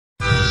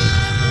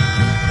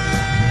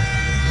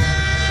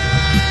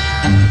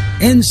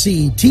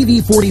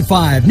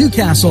NCTV45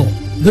 Newcastle,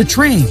 The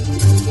Train.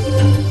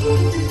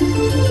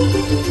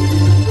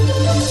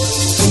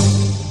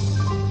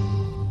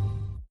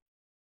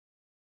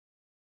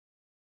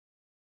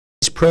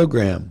 This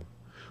program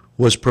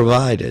was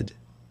provided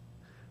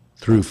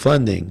through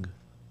funding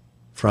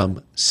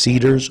from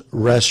Cedars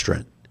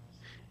Restaurant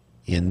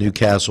in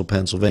Newcastle,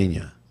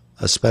 Pennsylvania.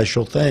 A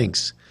special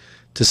thanks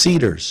to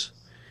Cedars,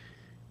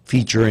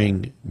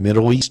 featuring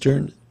Middle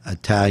Eastern,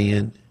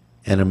 Italian,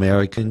 and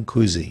American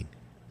cuisine.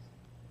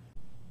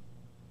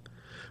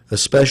 A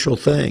special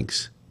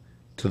thanks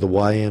to the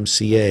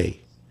YMCA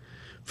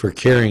for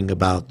caring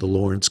about the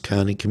Lawrence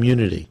County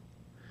community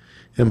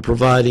and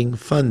providing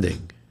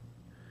funding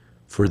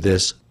for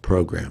this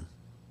program.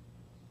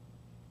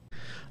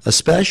 A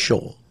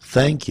special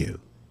thank you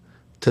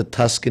to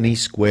Tuscany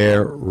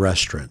Square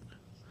Restaurant,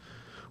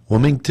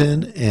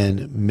 Wilmington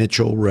and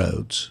Mitchell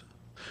Roads,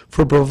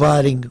 for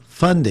providing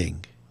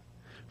funding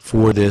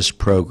for this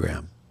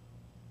program.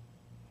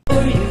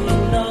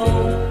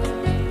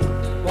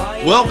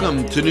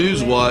 Welcome to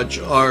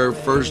NewsWatch, our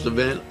first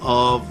event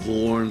of the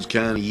Lawrence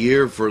County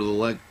year for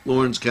the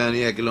Lawrence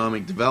County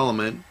Economic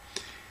Development.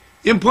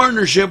 In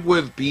partnership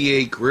with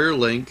PA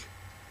CareerLink,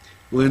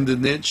 Linda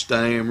Nitch,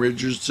 Diane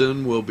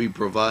Richardson will be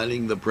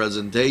providing the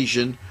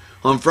presentation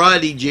on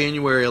Friday,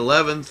 January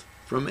 11th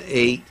from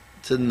 8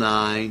 to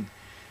 9.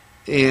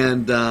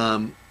 And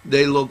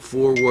they look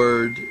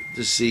forward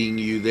to seeing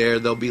you there.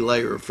 There'll be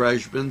light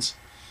refreshments.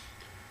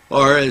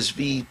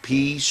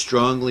 RSVP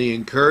strongly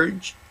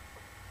encouraged.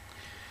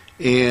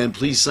 And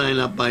please sign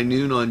up by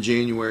noon on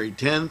January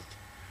 10th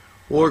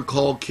or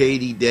call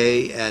Katie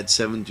Day at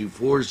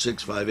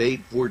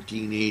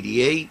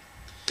 724-658-1488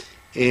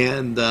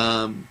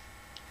 and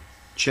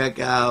check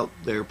out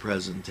their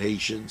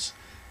presentations.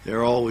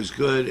 They're always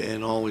good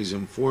and always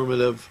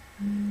informative,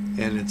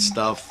 and it's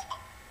stuff,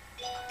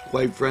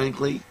 quite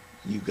frankly,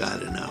 you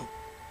gotta know.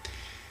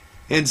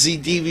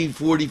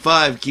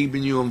 NCTV45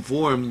 keeping you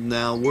informed.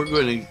 Now we're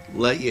going to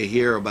let you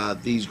hear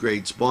about these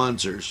great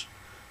sponsors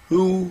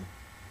who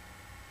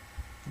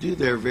do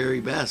their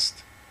very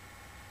best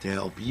to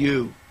help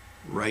you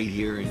right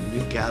here in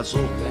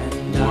Newcastle,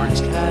 Lawrence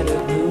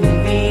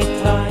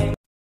County.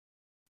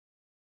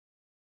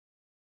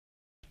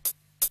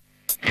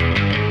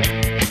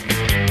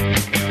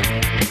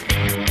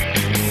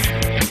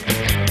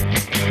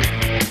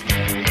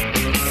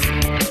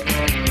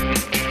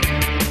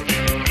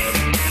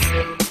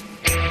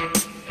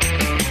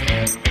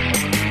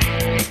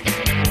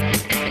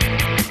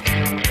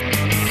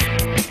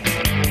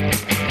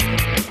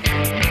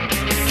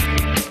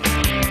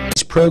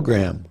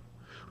 Program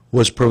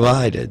was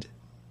provided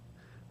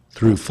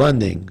through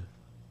funding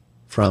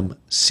from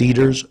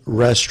Cedars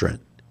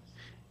Restaurant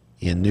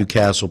in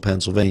Newcastle,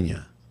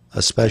 Pennsylvania.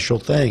 A special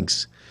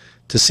thanks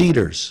to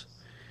Cedars,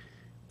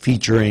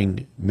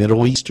 featuring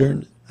Middle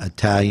Eastern,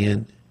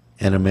 Italian,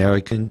 and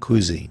American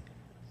cuisine.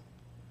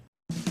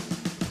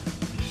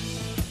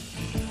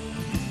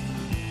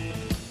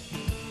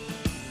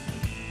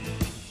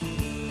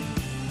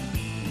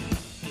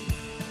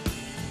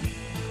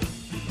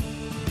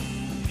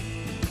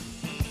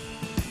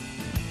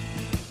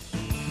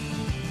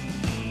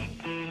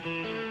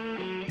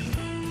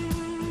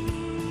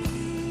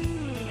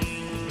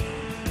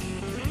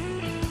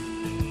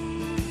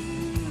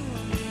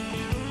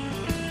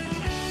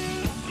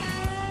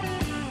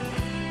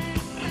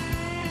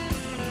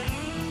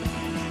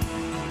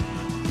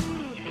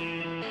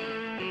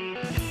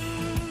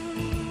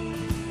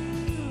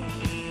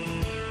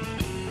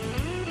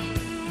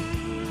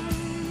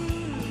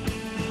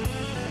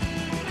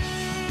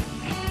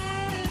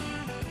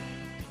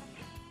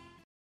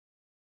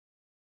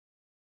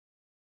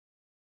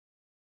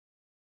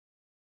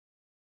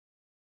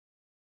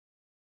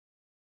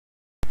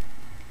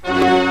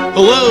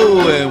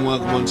 Hello and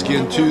welcome once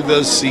again to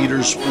the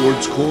Cedar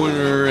Sports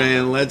Corner,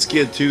 and let's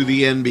get to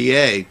the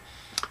NBA.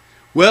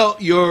 Well,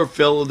 your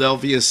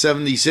Philadelphia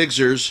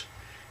 76ers,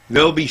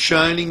 they'll be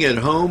shining at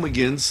home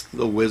against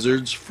the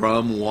Wizards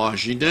from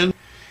Washington,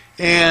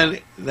 and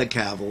the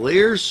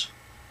Cavaliers,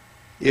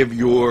 if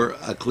you're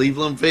a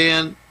Cleveland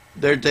fan,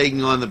 they're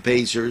taking on the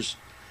Pacers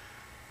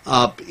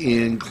up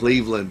in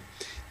Cleveland.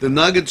 The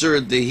Nuggets are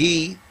at the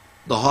Heat,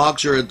 the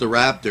Hawks are at the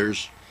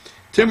Raptors,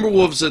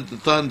 Timberwolves at the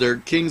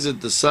Thunder, Kings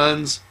at the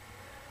Suns,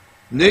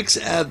 Knicks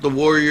at the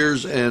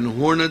Warriors, and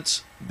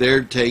Hornets,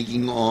 they're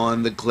taking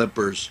on the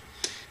Clippers.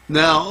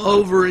 Now,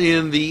 over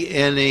in the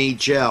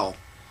NHL,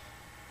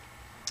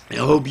 I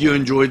hope you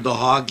enjoyed the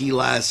hockey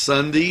last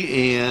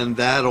Sunday, and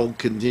that'll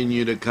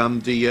continue to come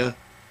to you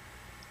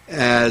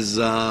as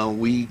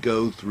we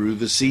go through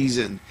the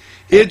season.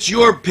 It's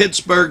your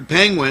Pittsburgh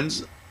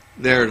Penguins.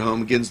 They're at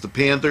home against the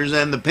Panthers,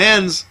 and the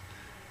Pens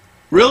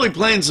really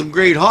playing some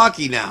great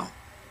hockey now.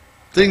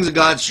 Things have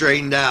got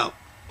straightened out.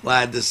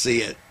 Glad to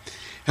see it.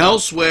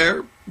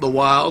 Elsewhere, the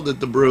Wild at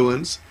the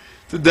Bruins.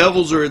 The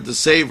Devils are at the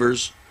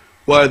Sabres.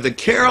 While the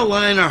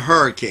Carolina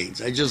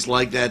Hurricanes, I just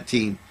like that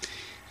team,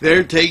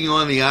 they're taking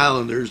on the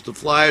Islanders. The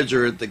Flyers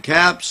are at the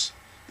Caps.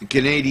 the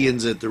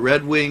Canadians at the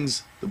Red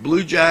Wings, the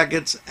Blue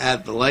Jackets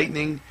at the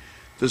Lightning,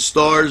 the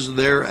Stars,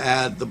 they're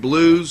at the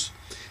Blues,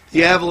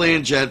 the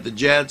Avalanche at the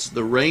Jets,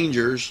 the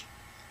Rangers,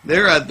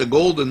 they're at the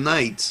Golden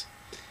Knights.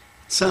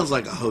 It sounds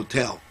like a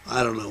hotel.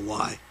 I don't know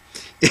why.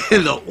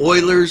 And the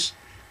Oilers,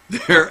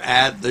 they're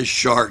at the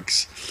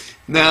Sharks.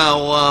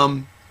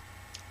 Now,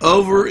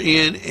 over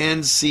in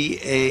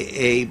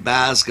NCAA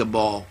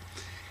basketball,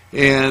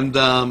 and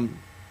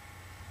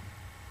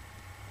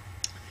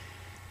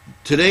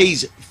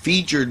today's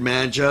featured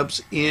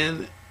matchups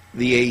in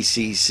the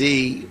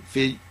ACC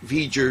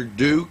feature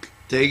Duke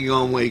taking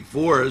on Wake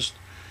Forest,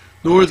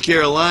 North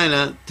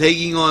Carolina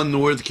taking on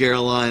North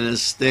Carolina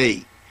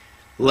State.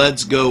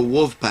 Let's go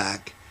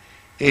Wolfpack.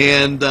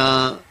 And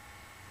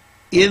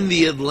in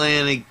the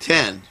Atlantic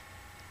 10,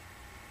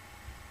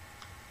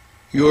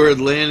 your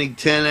Atlantic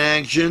 10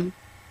 action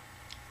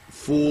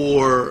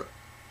for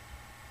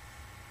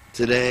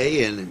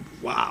today, and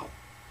wow,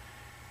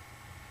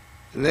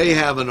 they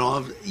have an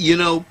off. You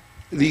know,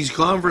 these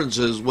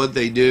conferences, what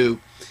they do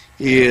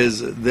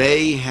is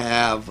they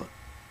have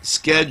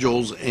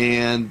schedules,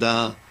 and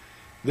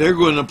they're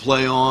going to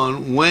play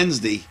on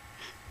Wednesday.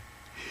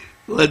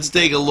 Let's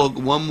take a look.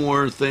 One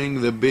more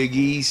thing. The Big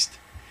East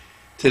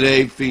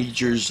today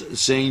features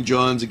St.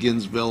 John's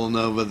against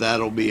Villanova.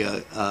 That'll be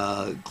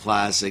a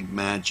classic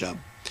matchup.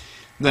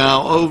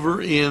 Now, over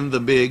in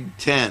the Big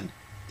Ten,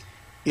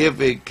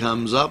 if it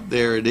comes up,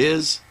 there it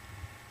is.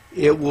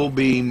 It will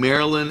be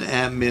Maryland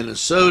at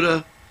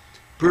Minnesota,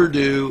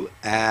 Purdue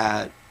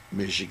at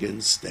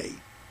Michigan State.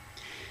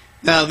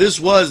 Now, this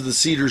was the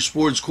Cedars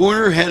Sports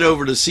Corner. Head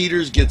over to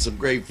Cedars, get some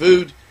great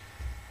food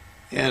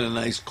and a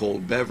nice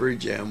cold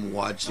beverage, and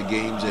watch the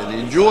games and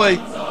enjoy.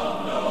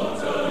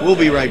 We'll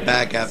be right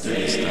back after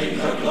this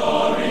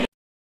time.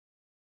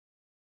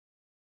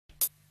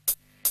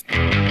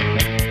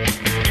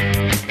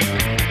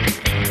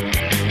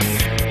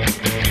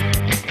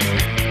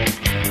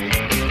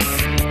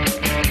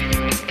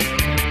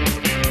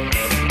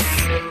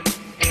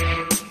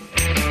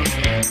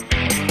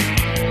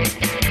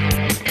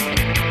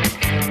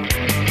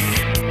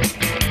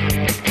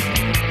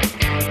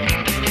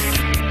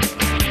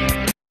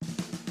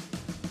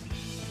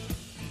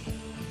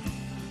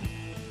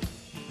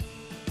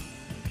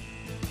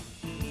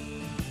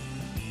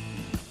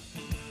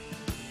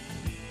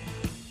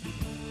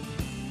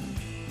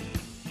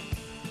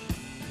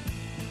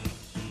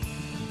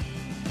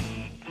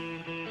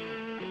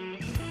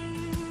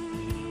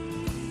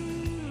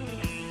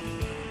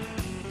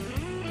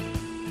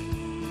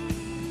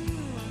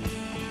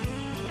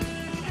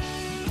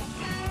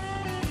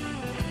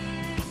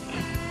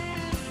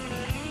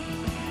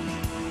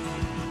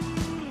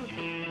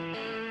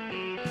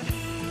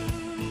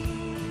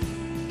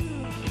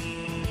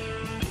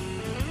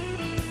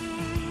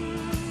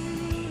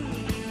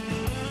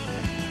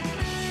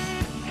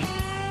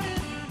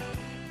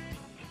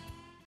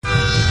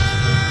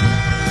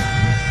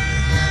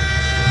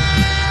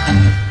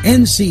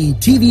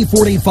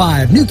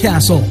 NCTV45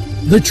 Newcastle,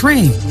 The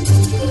Train.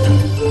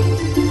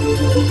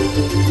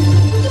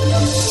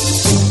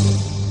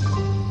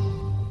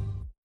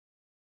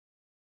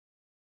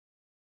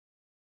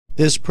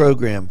 This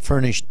program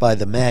furnished by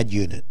the MAD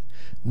Unit,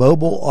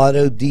 Mobile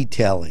Auto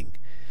Detailing.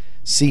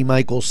 See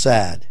Michael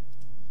Sad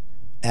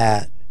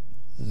at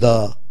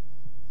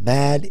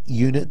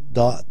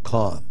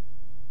themadunit.com.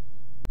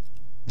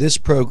 This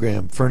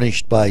program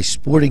furnished by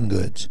Sporting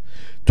Goods,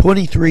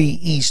 23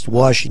 East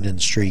Washington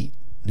Street,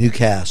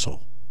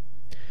 Newcastle.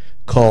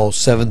 Call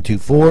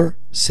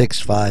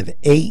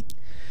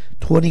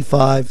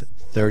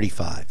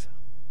 724-658-2535.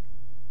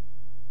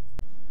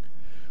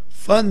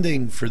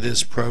 Funding for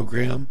this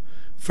program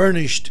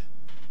furnished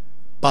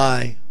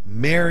by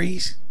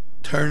Mary's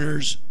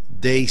Turner's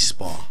Day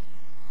Spa,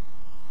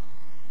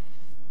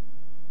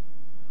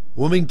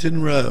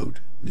 Wilmington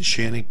Road,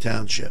 Neshannock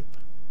Township,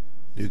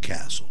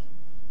 Newcastle.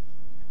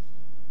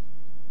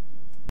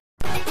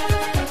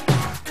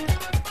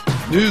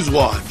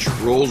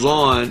 NewsWatch rolls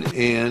on,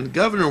 and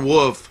Governor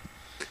Wolf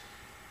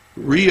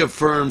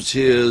reaffirms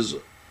his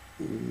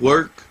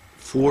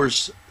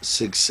workforce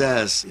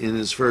success in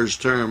his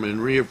first term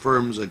and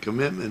reaffirms a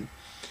commitment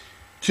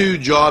to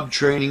job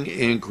training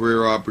and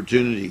career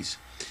opportunities.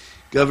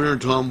 Governor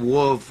Tom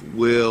Wolf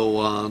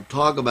will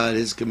talk about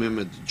his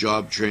commitment to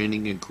job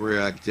training and career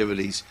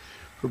activities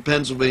for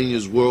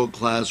Pennsylvania's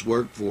world-class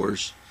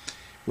workforce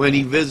when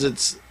he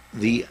visits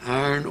the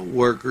Iron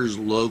Workers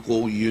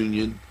Local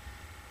Union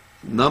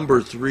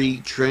Number 3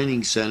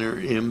 Training Center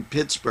in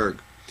Pittsburgh.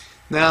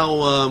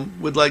 Now,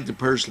 would like to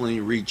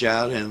personally reach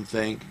out and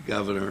thank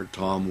Governor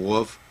Tom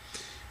Wolf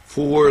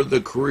for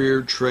the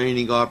career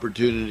training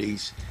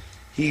opportunities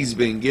he's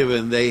been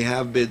given. They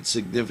have been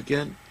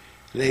significant.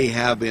 They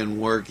have been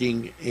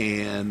working,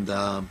 and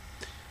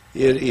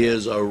it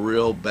is a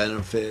real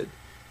benefit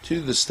to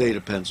the state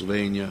of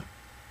Pennsylvania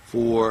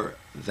for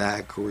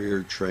that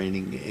career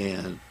training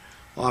and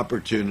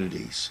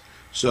opportunities.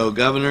 So,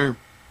 Governor,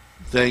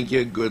 thank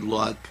you. Good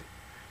luck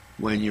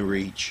when you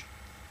reach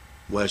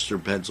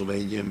Western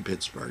Pennsylvania and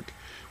Pittsburgh.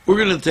 We're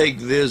We're going to take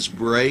this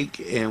break,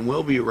 and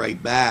we'll be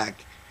right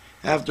back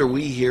after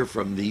we hear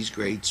from these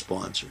great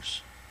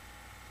sponsors.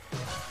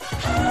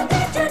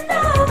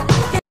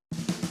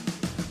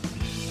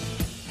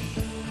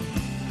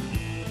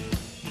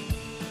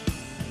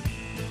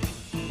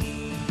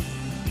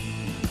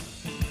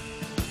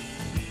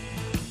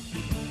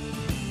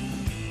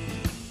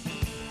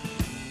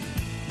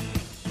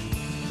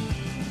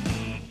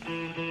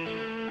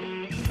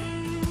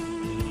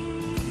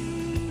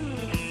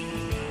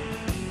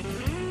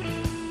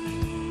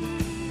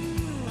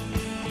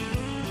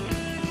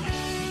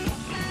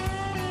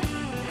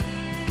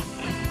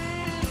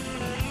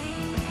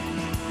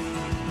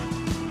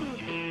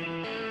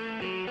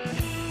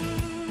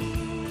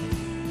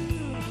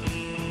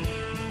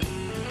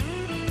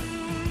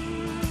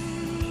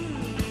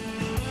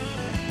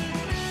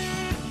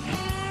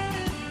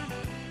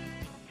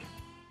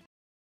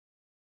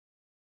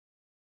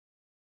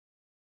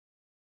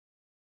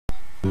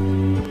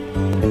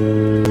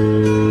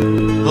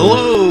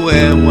 Hello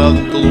and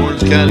welcome to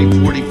Lawrence County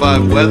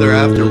 45 weather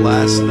after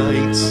last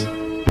night's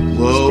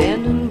low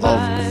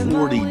of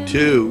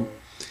 42,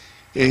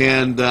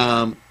 and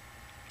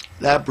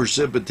that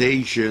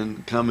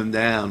precipitation coming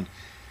down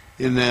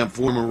in that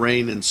form of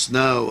rain and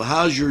snow.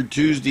 How's your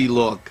Tuesday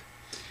look?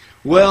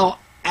 Well,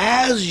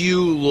 as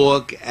you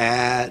look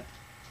at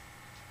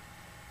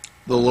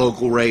the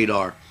local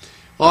radar,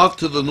 off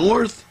to the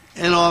north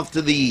and off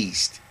to the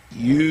east,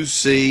 you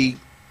see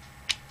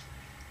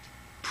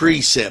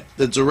precip.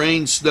 That's a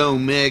rain-snow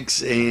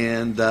mix,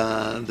 and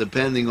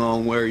depending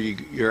on where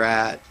you're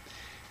at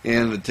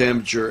and the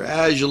temperature.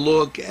 As you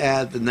look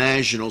at the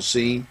national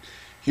scene,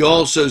 you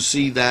also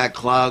see that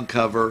cloud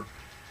cover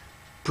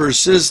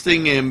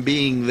persisting and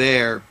being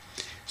there.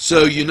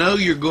 So you know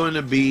you're going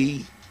to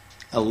be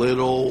a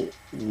little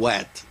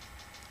wet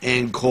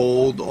and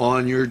cold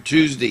on your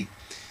Tuesday.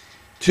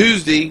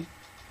 Tuesday,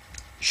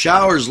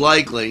 showers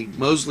likely,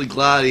 mostly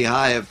cloudy,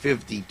 high of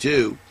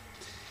 52.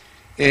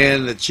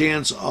 And the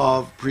chance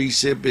of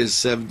precip is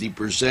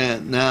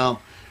 70%.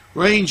 Now,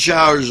 rain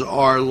showers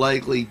are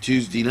likely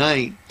Tuesday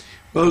night,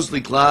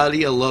 mostly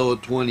cloudy, a low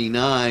of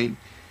 29.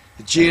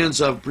 The chance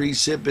of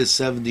precip is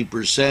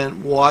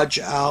 70%. Watch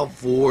out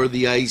for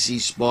the icy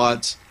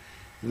spots.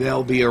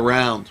 They'll be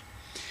around.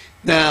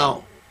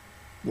 Now,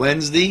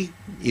 Wednesday,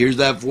 here's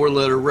that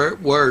four-letter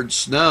word,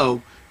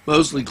 snow,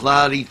 mostly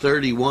cloudy,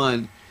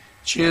 31.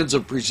 Chance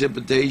of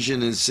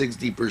precipitation is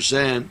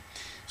 60%.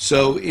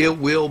 So it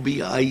will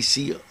be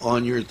icy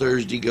on your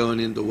Thursday going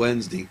into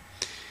Wednesday.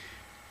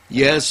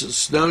 Yes,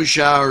 snow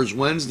showers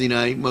Wednesday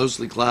night,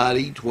 mostly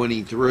cloudy,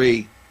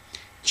 23.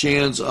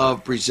 Chance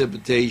of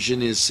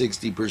precipitation is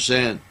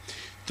 60%.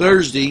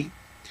 Thursday,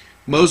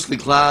 mostly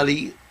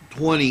cloudy,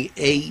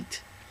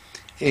 28.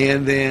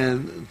 And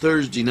then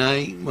Thursday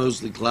night,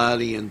 mostly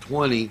cloudy and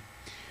 20.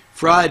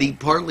 Friday,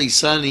 partly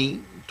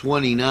sunny,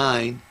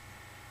 29.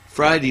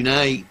 Friday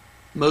night,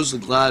 mostly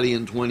cloudy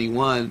and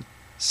 21.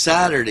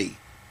 Saturday,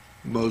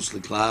 mostly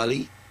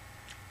cloudy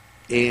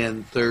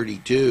and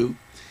 32.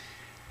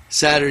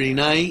 Saturday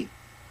night,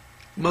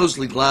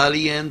 mostly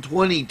cloudy and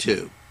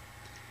 22.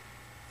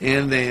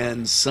 And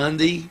then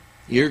Sunday,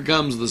 here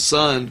comes the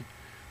sun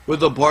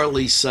with a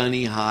partly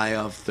sunny high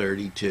of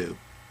 32.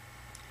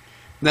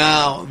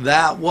 Now,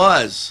 that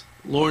was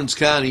Lawrence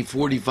County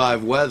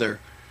 45 weather.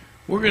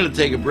 We're going to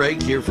take a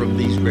break here from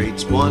these great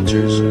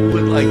sponsors.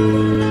 We'd like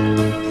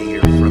to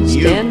hear from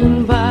you.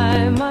 Standing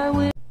by my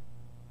window.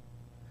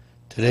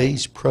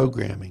 Today's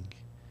programming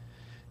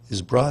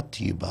is brought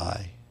to you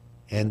by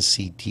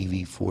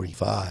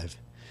NCTV45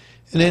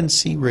 and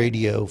NC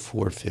Radio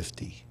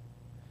 450,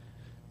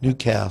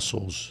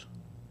 Newcastle's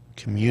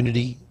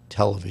community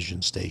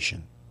television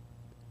station.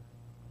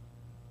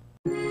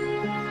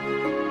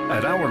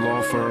 At our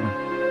law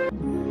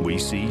firm, we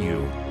see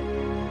you.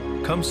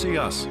 Come see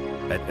us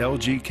at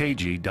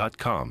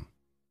lgkg.com.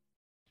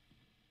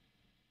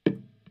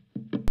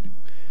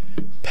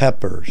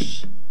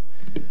 Peppers,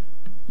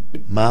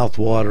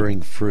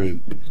 mouth-watering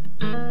fruit,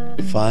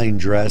 fine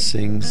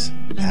dressings,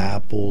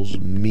 apples,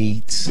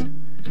 meats.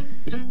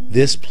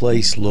 This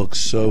place looks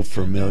so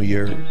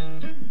familiar.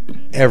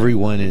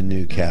 Everyone in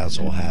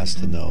Newcastle has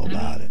to know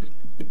about it.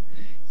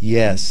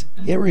 Yes,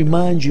 it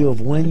reminds you of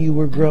when you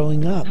were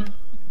growing up,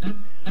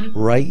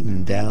 right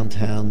in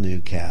downtown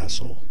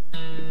Newcastle.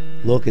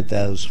 Look at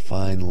those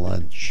fine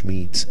lunch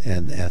meats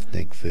and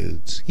ethnic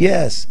foods.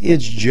 Yes,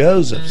 it's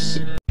Joseph's.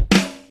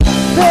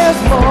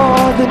 There's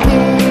more than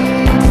meets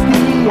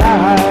the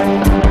eye.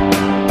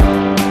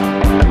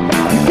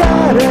 You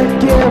gotta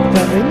give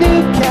them a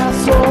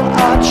Newcastle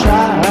a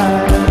try.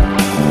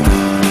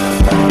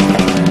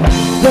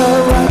 The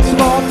right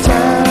small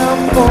town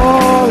for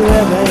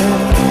living.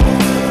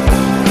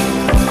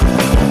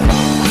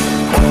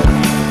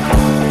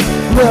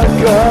 Look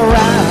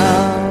around.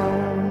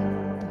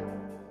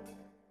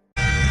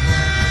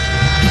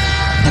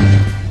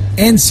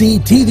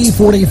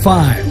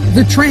 NCTV45,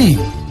 The Train,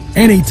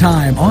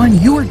 anytime on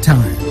your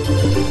time.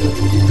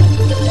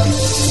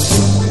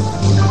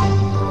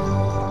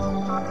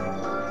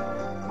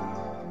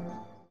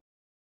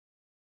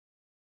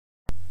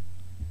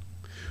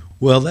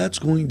 Well, that's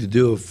going to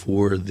do it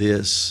for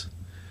this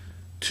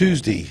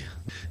Tuesday.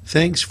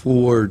 Thanks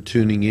for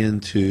tuning in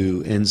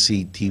to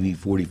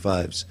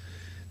NCTV45's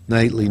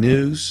Nightly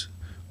News.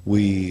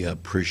 We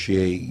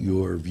appreciate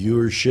your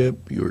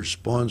viewership, your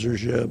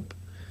sponsorship,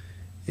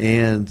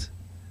 and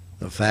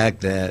the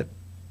fact that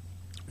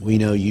we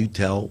know you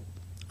tell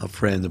a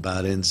friend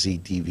about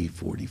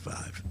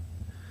NCTV45.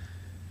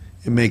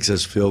 It makes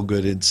us feel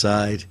good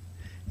inside,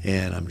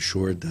 and I'm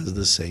sure it does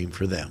the same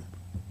for them.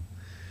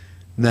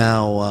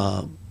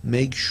 Now,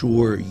 make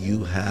sure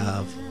you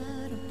have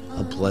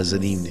a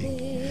pleasant evening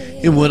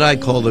in what I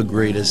call the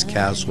greatest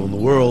castle in the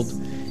world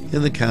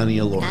in the county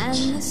of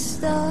Lawrence.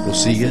 We'll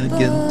see you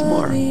again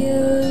tomorrow.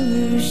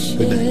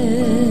 Good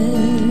night.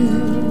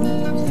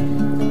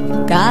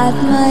 Got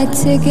my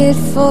ticket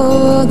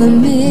for the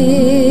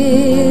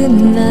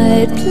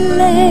midnight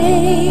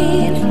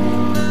plane,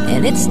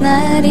 and it's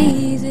not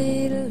easy.